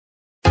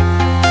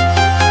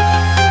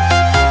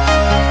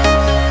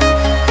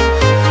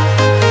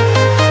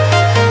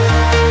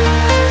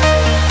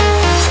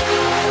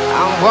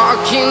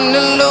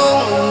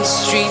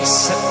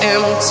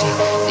empty.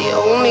 The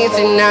only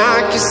thing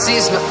I can see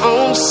is my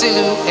own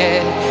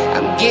silhouette.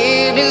 I'm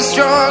getting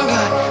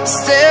stronger,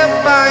 step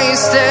by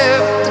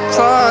step. The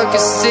clock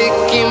is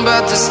ticking,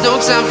 but there's no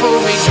time for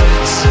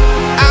regrets.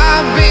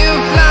 I've been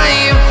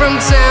flying from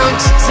town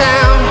to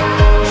town,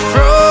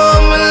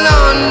 from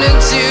London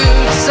to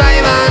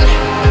Taiwan.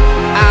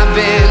 I've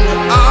been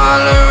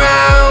all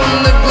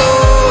around the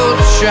globe,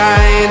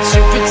 trying to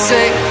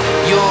protect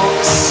your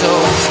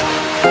soul.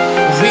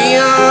 We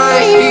are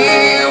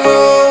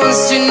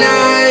heroes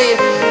tonight.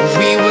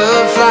 We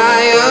will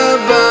fly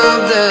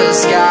above the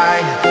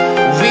sky.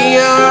 We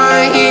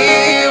are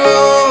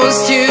heroes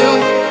tonight.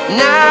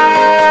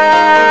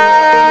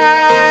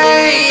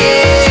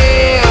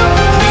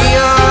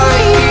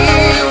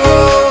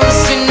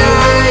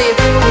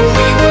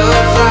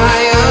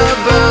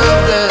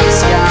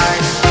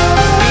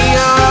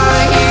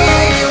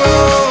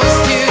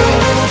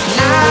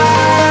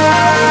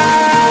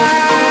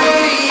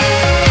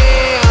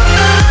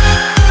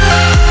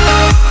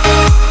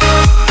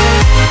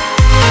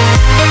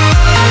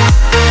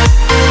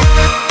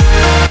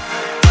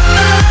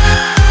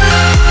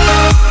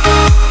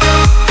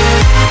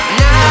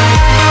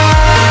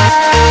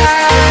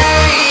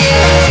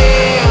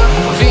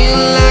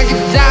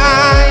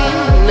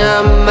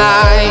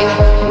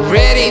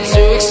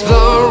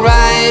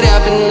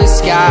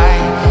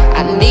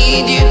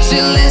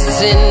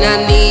 I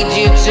need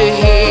you to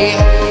hear,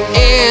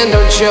 and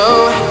don't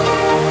show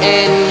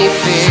any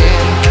fear.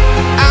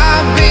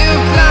 I've been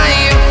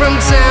flying from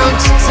town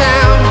to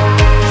town,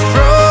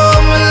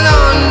 from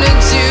London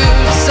to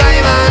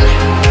Taiwan.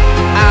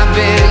 I've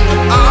been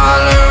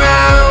all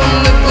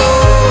around the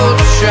globe,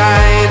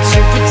 trying to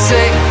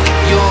protect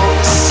your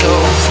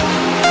soul.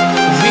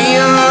 We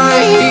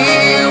are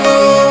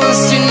heroes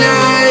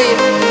tonight.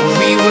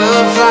 We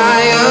will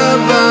fly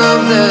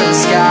above the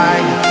sky.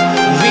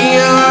 We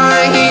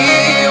are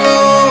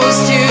heroes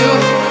tonight,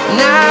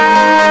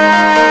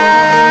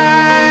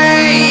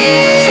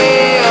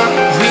 yeah.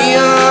 We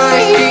are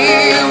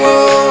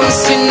heroes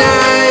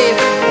tonight.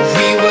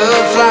 We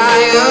will fly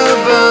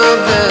above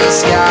the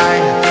sky.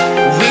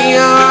 We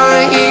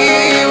are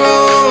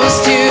heroes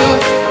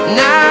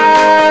tonight,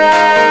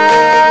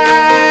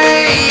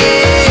 yeah.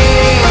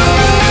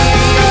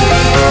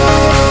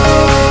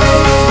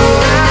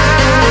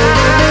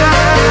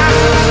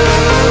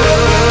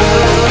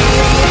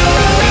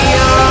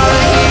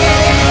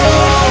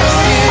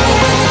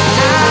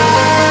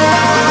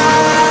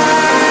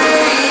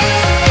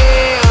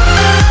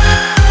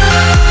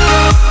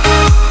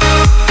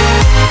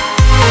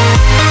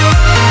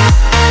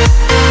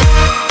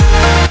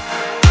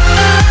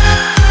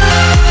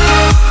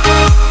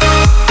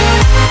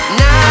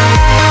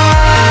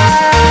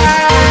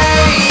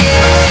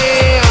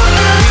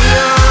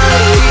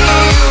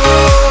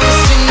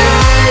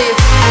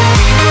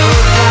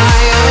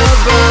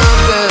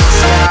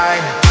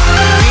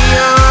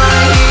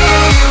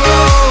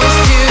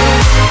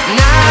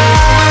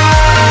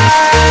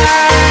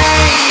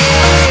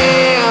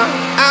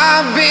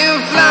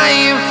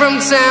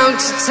 Town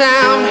to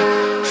town,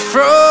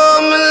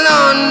 from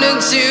London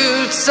to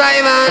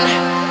Taiwan.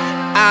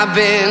 I've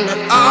been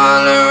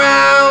all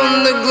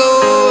around the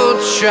globe,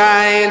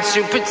 trying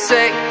to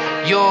protect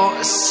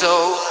your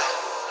soul.